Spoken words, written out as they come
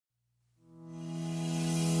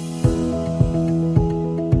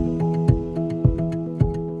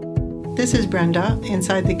This is Brenda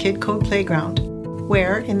inside the Kid Code Playground,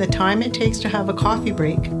 where, in the time it takes to have a coffee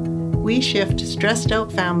break, we shift stressed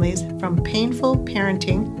out families from painful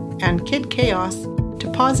parenting and kid chaos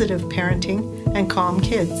to positive parenting and calm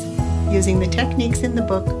kids, using the techniques in the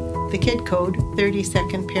book, The Kid Code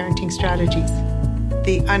 30-Second Parenting Strategies.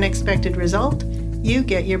 The unexpected result? You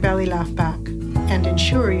get your belly laugh back and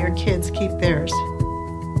ensure your kids keep theirs.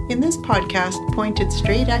 In this podcast, pointed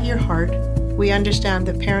straight at your heart, we understand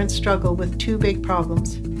that parents struggle with two big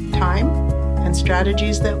problems: time and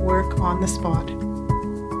strategies that work on the spot.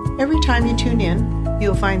 Every time you tune in,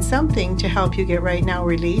 you'll find something to help you get right now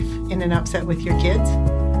relief in an upset with your kids,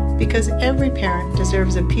 because every parent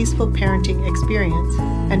deserves a peaceful parenting experience,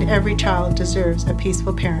 and every child deserves a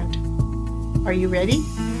peaceful parent. Are you ready?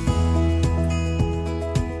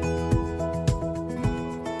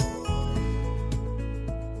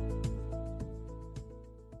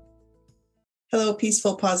 Hello,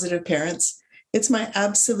 peaceful, positive parents. It's my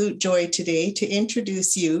absolute joy today to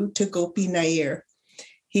introduce you to Gopi Nair.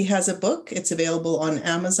 He has a book. It's available on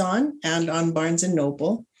Amazon and on Barnes &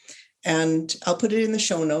 Noble. And I'll put it in the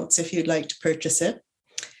show notes if you'd like to purchase it.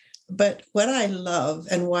 But what I love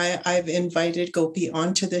and why I've invited Gopi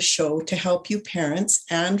onto this show to help you parents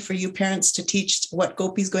and for you parents to teach what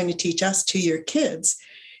Gopi's going to teach us to your kids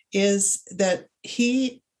is that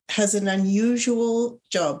he has an unusual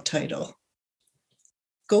job title.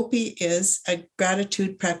 Gopi is a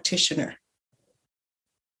gratitude practitioner.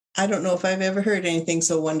 I don't know if I've ever heard anything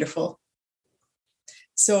so wonderful.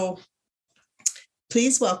 So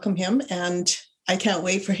please welcome him, and I can't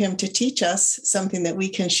wait for him to teach us something that we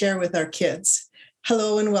can share with our kids.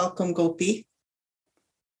 Hello and welcome, Gopi.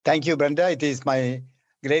 Thank you, Brenda. It is my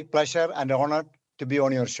great pleasure and honor to be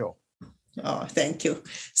on your show. Oh, thank you.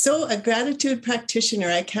 So a gratitude practitioner,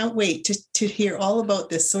 I can't wait to hear all about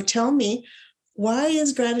this. So tell me, why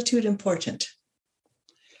is gratitude important?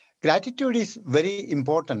 Gratitude is very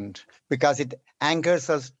important because it anchors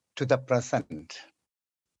us to the present.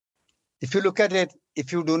 If you look at it,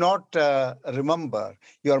 if you do not remember,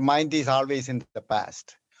 your mind is always in the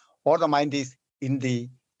past, or the mind is in the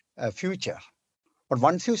future. But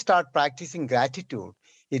once you start practicing gratitude,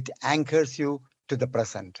 it anchors you to the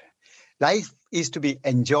present. Life is to be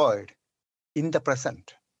enjoyed in the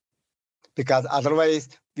present, because otherwise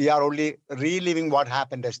we are only reliving what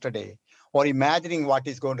happened yesterday or imagining what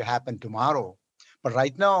is going to happen tomorrow. But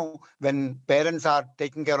right now, when parents are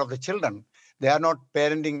taking care of the children, they are not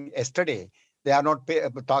parenting yesterday. They are not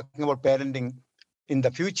talking about parenting in the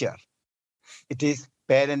future. It is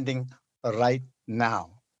parenting right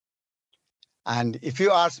now. And if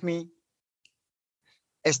you ask me,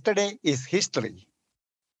 yesterday is history,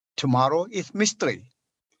 tomorrow is mystery,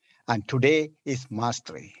 and today is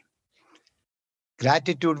mastery.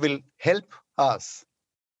 Gratitude will help us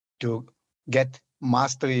to get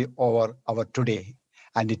mastery over our today,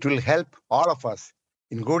 and it will help all of us,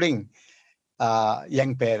 including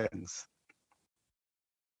young parents.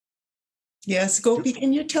 Yes, Gopi,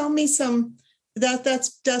 can you tell me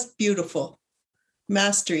that's beautiful,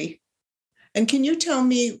 mastery. And can you tell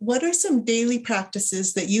me what are some daily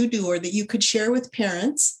practices that you do or that you could share with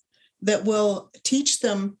parents that will teach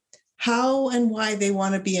them how and why they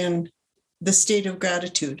want to be in the state of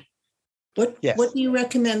gratitude? What do you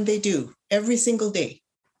recommend they do every single day?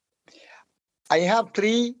 I have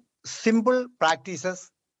 3 simple practices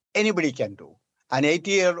anybody can do. An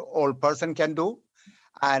 80-year-old person can do,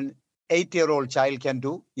 an 8-year-old child can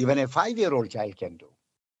do, even a 5-year-old child can do.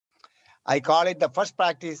 I call it the first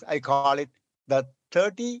practice, I call it the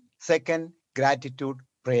 30-second gratitude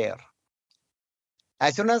prayer.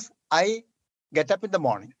 As soon as I get up in the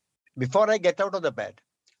morning, before I get out of the bed,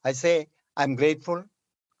 I say, I'm grateful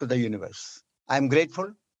to the universe. I'm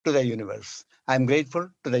grateful to the universe. I'm grateful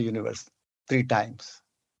to the universe 3 times.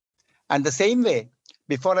 And the same way,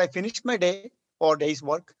 before I finish my day or day's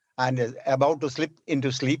work and about to slip into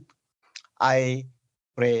sleep, I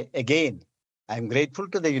pray again. I'm grateful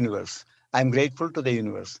to the universe. I'm grateful to the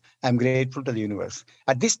universe. I'm grateful to the universe.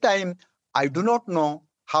 At this time, I do not know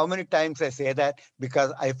how many times I say that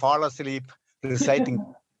because I fall asleep reciting.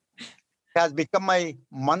 It has become my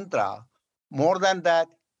mantra. More than that,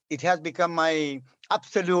 it has become my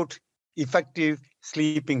absolute effective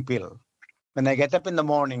sleeping pill. When I get up in the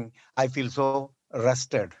morning, I feel so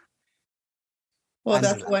rested. Well,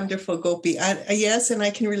 that's wonderful, Gopi. Yes, and I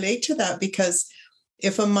can relate to that because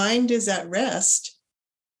if a mind is at rest,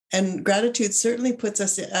 and gratitude certainly puts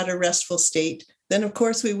us at a restful state, then of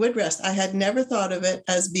course we would rest. I had never thought of it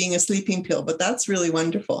as being a sleeping pill, but that's really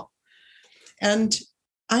wonderful. And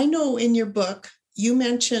I know in your book, you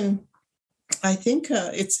mention, I think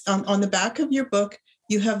it's on the back of your book,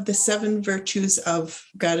 you have the 7 virtues of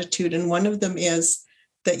gratitude. And one of them is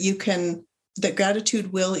that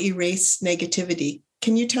gratitude will erase negativity.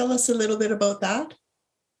 Can you tell us a little bit about that?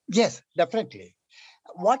 Yes, definitely.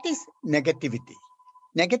 What is negativity?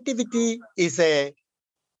 Negativity is a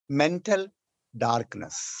mental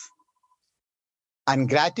darkness. And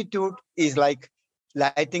gratitude is like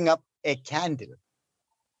lighting up a candle.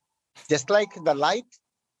 Just like the light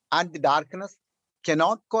and the darkness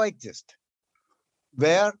cannot coexist.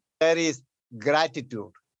 Where there is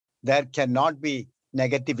gratitude, there cannot be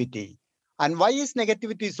negativity. And why is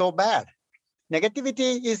negativity so bad?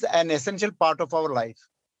 Negativity is an essential part of our life.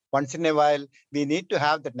 Once in a while, we need to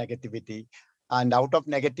have that negativity. And out of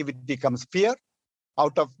negativity comes fear.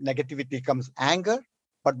 Out of negativity comes anger.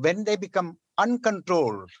 But when they become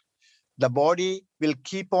uncontrolled, the body will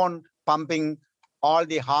keep on pumping all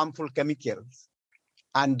the harmful chemicals.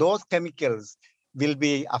 And those chemicals will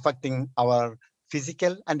be affecting our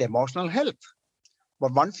physical and emotional health.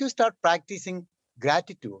 But once you start practicing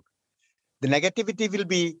gratitude, the negativity will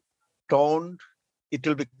be toned, it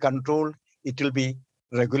will be controlled, it will be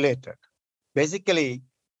regulated. Basically,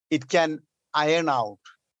 it can iron out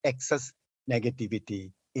excess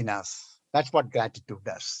negativity in us. That's what gratitude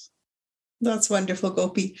does. That's wonderful,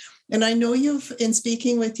 Gopi. And I know in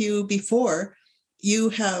speaking with you before, you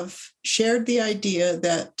have shared the idea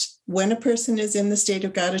that when a person is in the state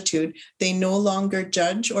of gratitude, they no longer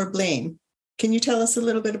judge or blame. Can you tell us a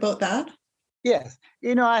little bit about that? Yes.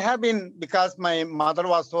 I have been, because my mother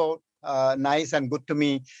was so nice and good to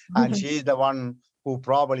me, and she is the one who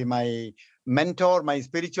probably my mentor, my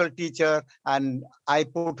spiritual teacher, and I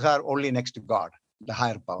put her only next to God, the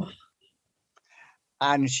higher power.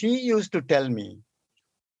 And she used to tell me,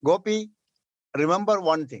 Gopi, remember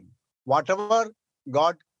one thing, whatever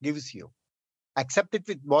God gives you, accept it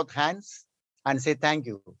with both hands and say thank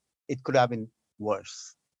you. It could have been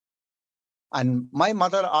worse. And my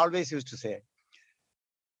mother always used to say,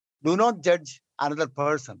 do not judge another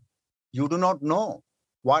person. You do not know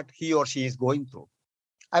what he or she is going through.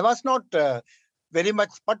 I was not very much,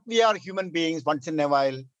 but we are human beings. Once in a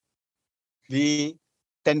while, we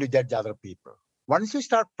tend to judge other people. Once you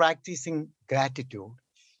start practicing gratitude,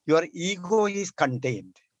 your ego is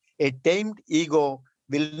contained. A tamed ego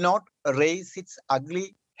will not raise its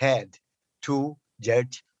ugly head to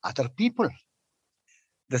judge other people.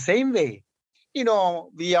 The same way,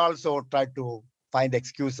 we also try to find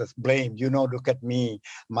excuses, blame. Look at me.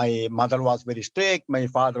 My mother was very strict. My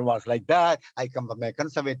father was like that. I come from a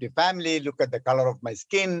conservative family. Look at the color of my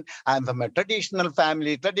skin. I'm from a traditional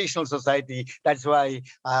family, traditional society. That's why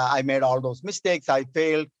I made all those mistakes. I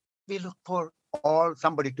failed. We look for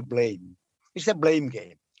somebody to blame. It's a blame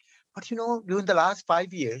game. But during the last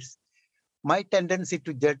 5 years, my tendency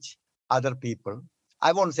to judge other people,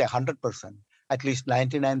 I won't say 100%, at least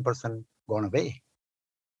 99% gone away.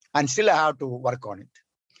 And still I have to work on it.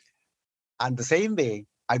 And the same way,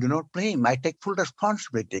 I do not blame. I take full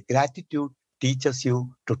responsibility. Gratitude teaches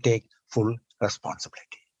you to take full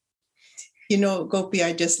responsibility. Gopi,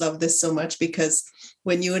 I just love this so much, because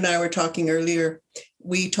when you and I were talking earlier,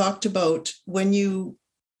 we talked about when you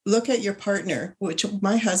look at your partner, which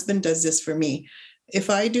my husband does this for me. If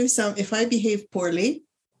I behave poorly,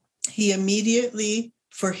 he immediately,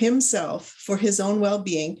 for himself, for his own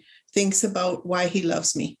well-being, thinks about why he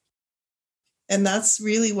loves me. And that's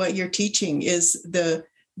really what you're teaching, is that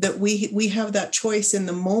we have that choice in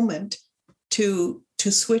the moment to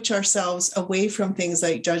switch ourselves away from things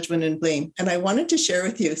like judgment and blame. And I wanted to share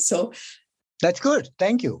with you. So that's good.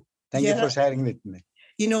 Thank you. Thank you for sharing with me.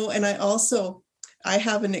 And I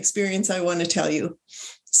have an experience I want to tell you.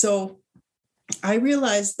 So I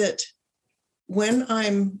realized that when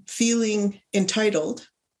I'm feeling entitled,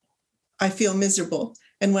 I feel miserable.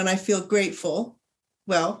 And when I feel grateful,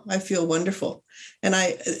 well, I feel wonderful. And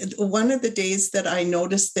one of the days that I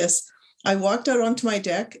noticed this, I walked out onto my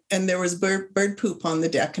deck and there was bird poop on the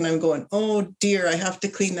deck. And I'm going, oh dear, I have to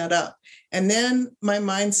clean that up. And then my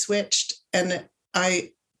mind switched and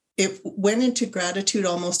it went into gratitude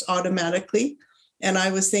almost automatically. And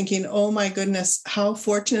I was thinking, oh my goodness, how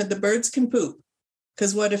fortunate the birds can poop.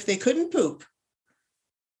 Because what if they couldn't poop?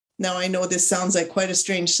 Now, I know this sounds like quite a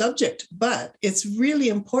strange subject, but it's really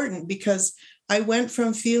important, because I went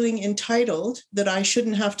from feeling entitled that I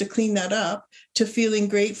shouldn't have to clean that up to feeling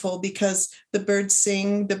grateful because the birds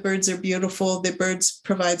sing, the birds are beautiful, the birds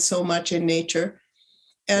provide so much in nature.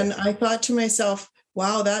 And I thought to myself,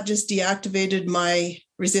 wow, that just deactivated my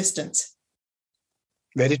resistance.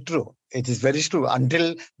 Very true. It is very true.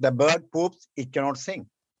 Until the bird poops, it cannot sing.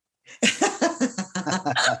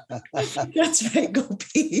 That's right,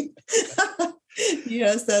 Gopi.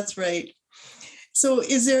 Yes, that's right. So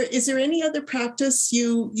is there any other practice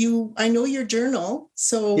I know your journal.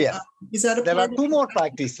 So Yes. Is that a There are part two of more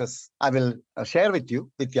practices I will share with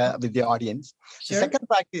you, with the audience. Sure. The second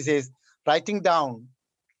practice is writing down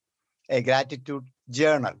a gratitude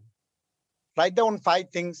journal. Write down 5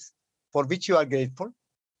 things for which you are grateful,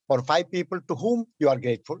 or 5 people to whom you are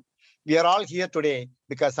grateful. We are all here today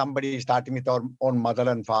because somebody, starting with our own mother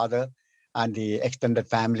and father and the extended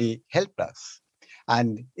family, helped us.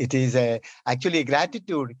 And it is actually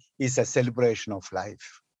gratitude is a celebration of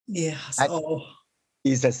life. Yes. That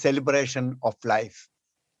is a celebration of life.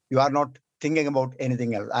 You are not thinking about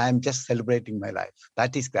anything else. I am just celebrating my life.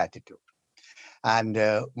 That is gratitude. And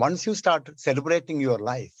once you start celebrating your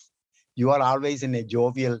life, you are always in a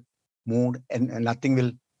jovial mood and nothing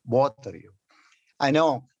will bother you. I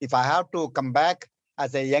know if I have to come back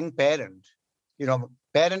as a young parent,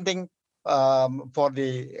 parenting, for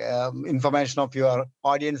the information of your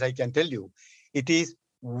audience, I can tell you, it is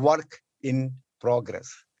work in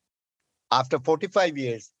progress. After 45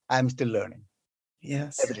 years, I am still learning.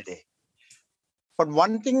 Yes. Every day. But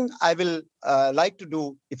one thing I will like to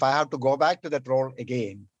do, if I have to go back to that role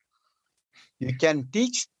again, you can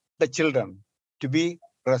teach the children to be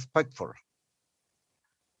respectful.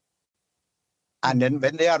 And then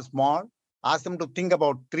when they are small, ask them to think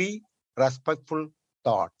about 3 respectful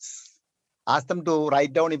thoughts. Ask them to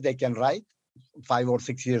write down, if they can write, 5 or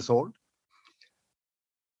 6 years old,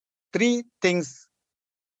 3 things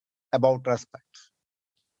about respect.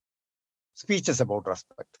 Speeches about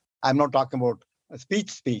respect. I'm not talking about a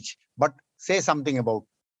speech, but say something about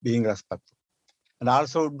being respectful. And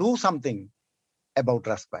also do something about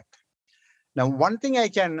respect. Now, one thing I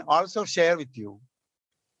can also share with you,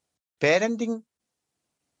 parenting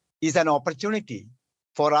is an opportunity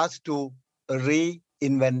for us to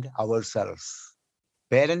reinvent ourselves.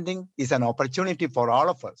 Parenting is an opportunity for all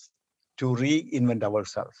of us to reinvent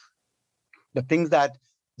ourselves. The things that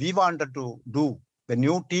we wanted to do, when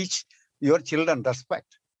you teach your children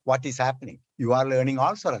respect, what is happening? You are learning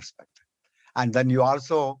also respect. And then you are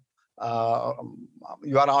also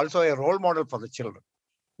a role model for the children.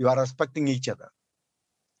 You are respecting each other.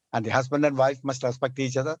 And the husband and wife must respect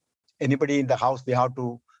each other. Anybody in the house, we have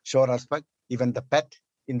to show respect. Even the pet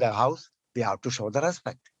in the house, we have to show the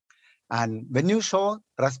respect. And when you show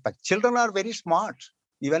respect, children are very smart.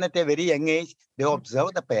 Even at a very young age, they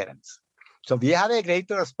observe the parents. So we have a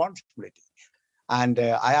greater responsibility. And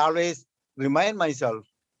I always remind myself,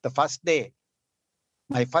 the first day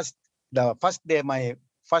my first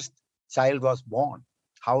child was born,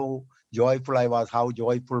 how joyful I was, how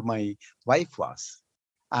joyful my wife was.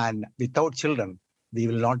 And without children, we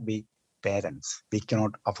will not be parents. We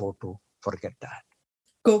cannot afford to forget that.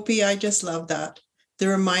 Gopi, I just love that. The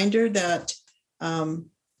reminder that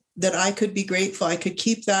that I could be grateful. I could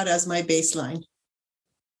keep that as my baseline.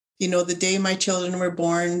 The day my children were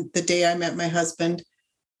born, the day I met my husband,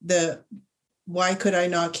 why could I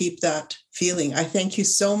not keep that feeling? I thank you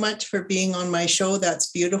so much for being on my show.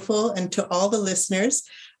 That's beautiful. And to all the listeners,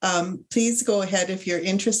 please go ahead, if you're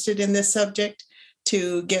interested in this subject,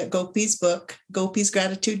 to get Gopi's book, Gopi's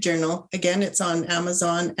Gratitude Journal. Again, it's on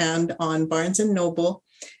Amazon and on Barnes & Noble.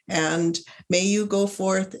 And may you go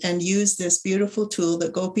forth and use this beautiful tool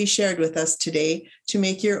that Gopi shared with us today to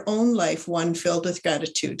make your own life one filled with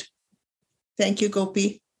gratitude. Thank you,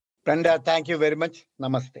 Gopi. Brenda, thank you very much.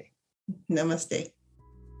 Namaste. Namaste.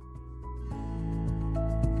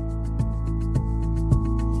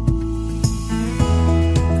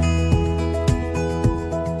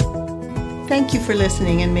 Thank you for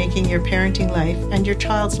listening and making your parenting life and your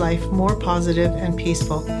child's life more positive and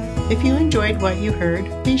peaceful. If you enjoyed what you heard,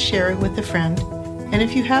 please share it with a friend. And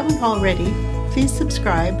if you haven't already, please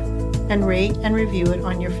subscribe and rate and review it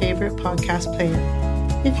on your favorite podcast player.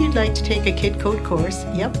 If you'd like to take a Kid Code course,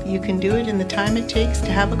 you can do it in the time it takes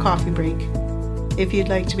to have a coffee break. If you'd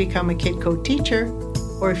like to become a Kid Code teacher,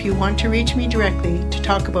 or if you want to reach me directly to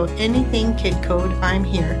talk about anything Kid Code, I'm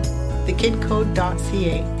here.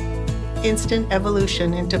 thekidcode.ca. Instant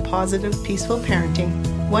evolution into positive, peaceful parenting,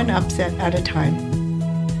 one upset at a time.